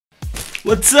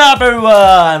What's up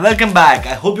everyone? Welcome back.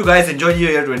 I hope you guys enjoyed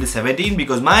your year 2017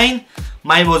 because mine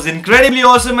was incredibly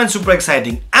awesome and super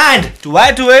exciting. And to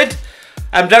add to it,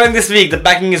 I'm traveling this week. The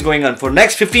packing is going on for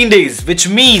next 15 days, which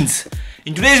means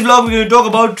in today's vlog we're going to talk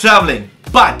about traveling.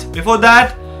 But before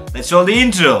that, let's roll the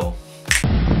intro.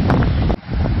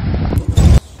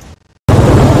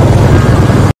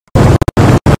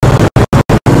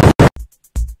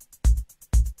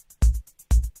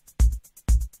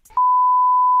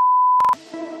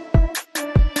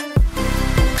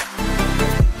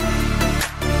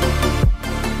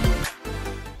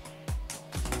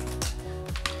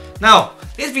 Now,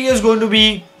 this video is going to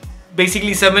be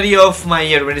basically summary of my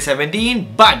year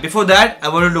 2017, but before that, I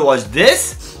wanted to watch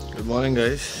this. Good morning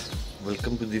guys,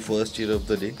 welcome to the first year of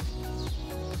the day.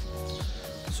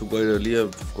 So quite early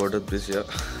I've got up this year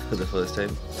for the first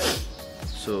time.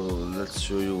 So let's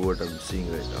show you what I'm seeing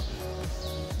right now.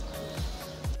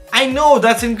 I know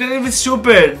that's incredibly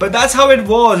stupid, but that's how it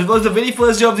was. It was the very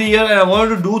first day of the year and I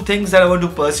wanted to do things that I want to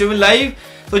pursue in life,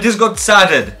 so it just got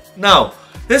started. Now,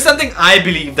 there's something I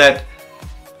believe that,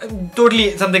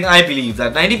 totally something I believe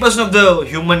that 90% of the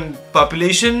human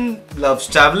population loves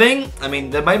traveling. I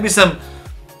mean, there might be some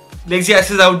lazy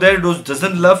asses out there who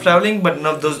doesn't love traveling, but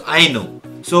none of those I know.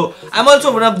 So I'm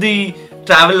also one of the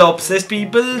travel obsessed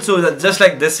people. So that just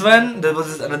like this one, there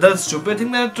was another stupid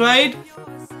thing that I tried.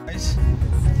 Guys,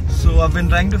 so I've been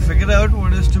trying to figure out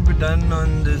what is to be done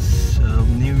on this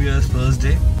New Year's first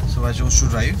day. So I chose to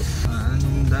drive,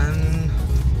 and then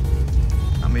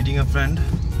I'm meeting a friend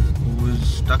who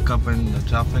is stuck up in the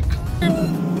traffic.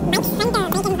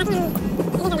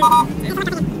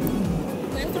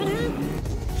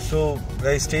 So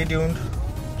guys, stay tuned.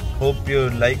 Hope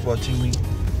you like watching me,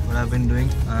 what I've been doing,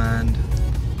 and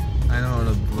I know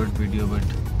not a good video, but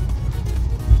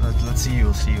let's see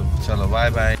you. Chalo, bye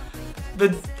bye.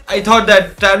 But I thought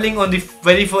that traveling on the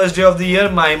very first day of the year,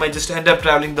 I might just end up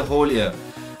traveling the whole year,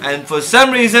 and for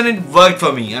some reason it worked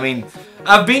for me. I mean,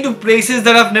 I've been to places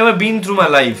that I've never been through my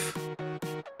life.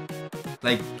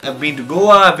 Like, I've been to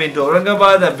Goa, I've been to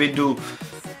Aurangabad, I've been to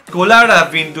Kolad,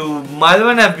 I've been to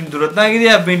Malvan, I've been to Ratnagiri,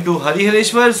 I've been to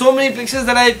Harihareshwar. So many places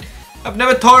that I've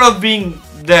never thought of being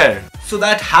there. So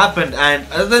that happened,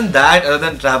 and other than that, other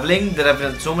than traveling, there have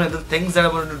been so many other things that I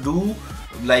wanted to do.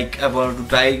 Like, I wanted to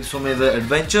try so many other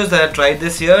adventures that I tried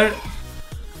this year.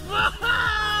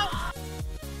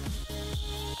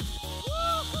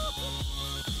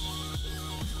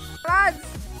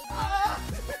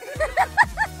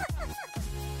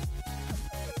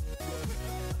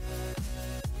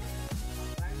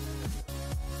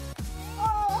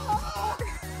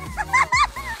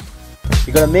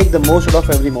 You gotta make the most out of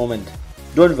every moment.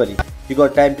 Don't worry, you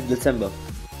got time till December.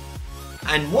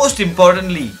 And most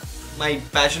importantly, my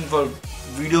passion for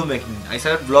video making. I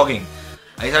started vlogging.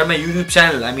 I started my YouTube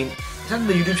channel. I mean, I started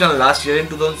the YouTube channel last year in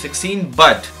 2016,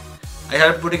 but I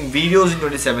started putting videos in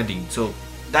 2017. So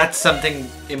that's something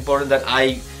important that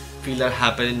I feel that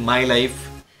happened in my life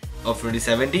of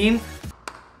 2017.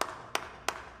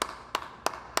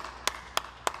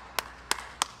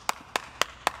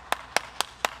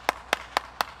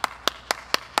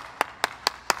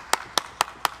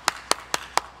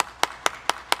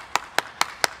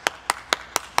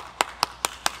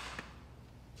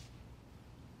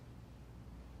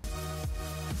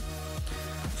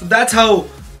 So that's how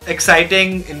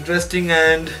exciting, interesting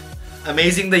and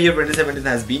amazing the year 2017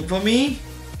 has been for me.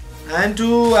 And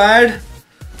to add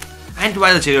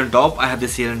the cherry on top, I have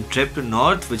this year-end trip to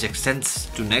North which extends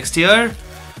to next year.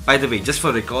 By the way, just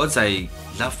for records, I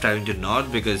love traveling to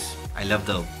North because I love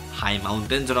the high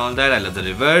mountains and all that. I love the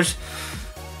rivers.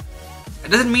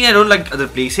 It doesn't mean I don't like other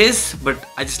places, but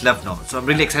I just love North. So I'm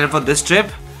really excited for this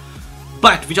trip.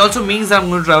 But which also means that I'm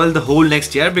going to travel the whole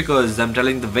next year because I'm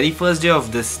traveling the very first day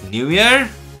of this new year.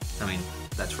 I mean,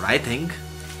 that's what I think.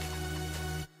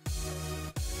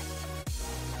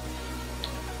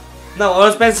 Now I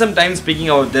want to spend some time speaking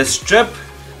about this trip.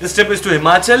 This trip is to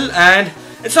Himachal, and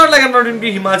it's not like I'm not been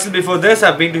to Himachal before this.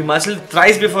 I've been to Himachal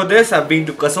thrice before this. I've been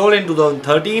to Kasol in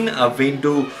 2013. I've been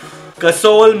to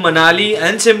Kasol, Manali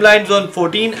and Shimla in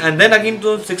 2014, and then again in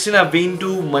 2016 I've been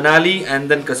to Manali and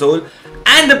then Kasol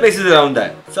and the places around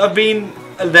that. So I've been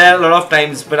there a lot of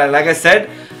times, but like I said,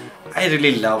 I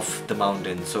really love the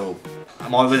mountains, so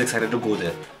I'm always excited to go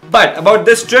there. But about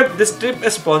this trip is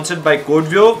sponsored by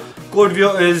Codeview.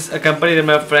 Codeview is a company that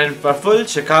my friend Praful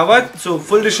Shekhawat. So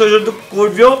full disclosure to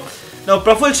Codeview. Now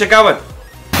Praful Shekhawat.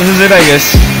 This is it, I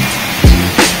guess.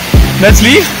 Let's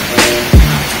leave.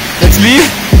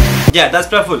 Yeah, that's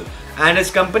Praful. And his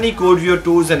company Codeview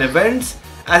Tours and Events.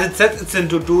 As it says, it's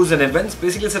into tours and events.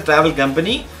 Basically, it's a travel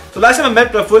company. So last time I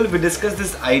met Praful, we discussed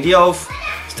this idea of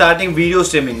starting video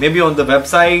streaming, maybe on the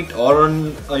website or on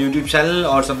a YouTube channel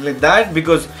or something like that,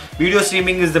 because video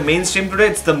streaming is the mainstream today.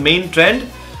 It's the main trend,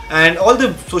 and all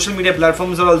the social media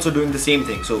platforms are also doing the same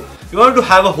thing. So we wanted to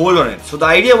have a hold on it. So the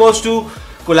idea was to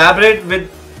collaborate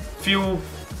with few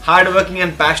hardworking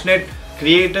and passionate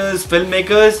creators,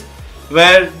 filmmakers,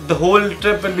 where the whole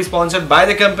trip will be sponsored by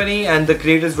the company and the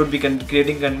creators would be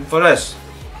creating content for us.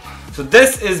 So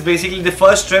this is basically the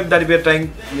first trip that we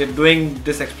are doing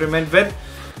this experiment with.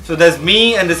 So there's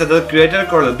me and this other creator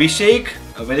called Abhishek,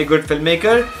 a very good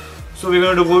filmmaker. So we're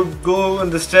going to go on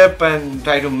this trip and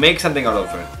try to make something out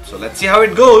of it. So let's see how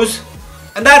it goes.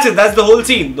 And that's it, that's the whole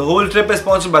scene. The whole trip is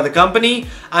sponsored by the company.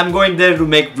 I'm going there to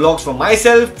make vlogs for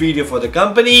myself, video for the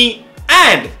company,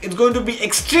 and it's going to be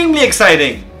extremely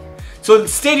exciting. So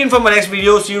stay tuned for my next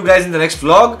video. See you guys in the next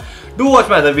vlog. Do watch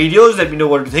my other videos, let me know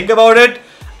what you think about it.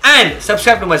 And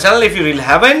subscribe to my channel if you really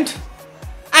haven't.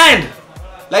 And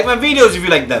like my videos if you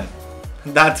like them.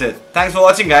 That's it. Thanks for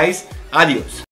watching, guys. Adios.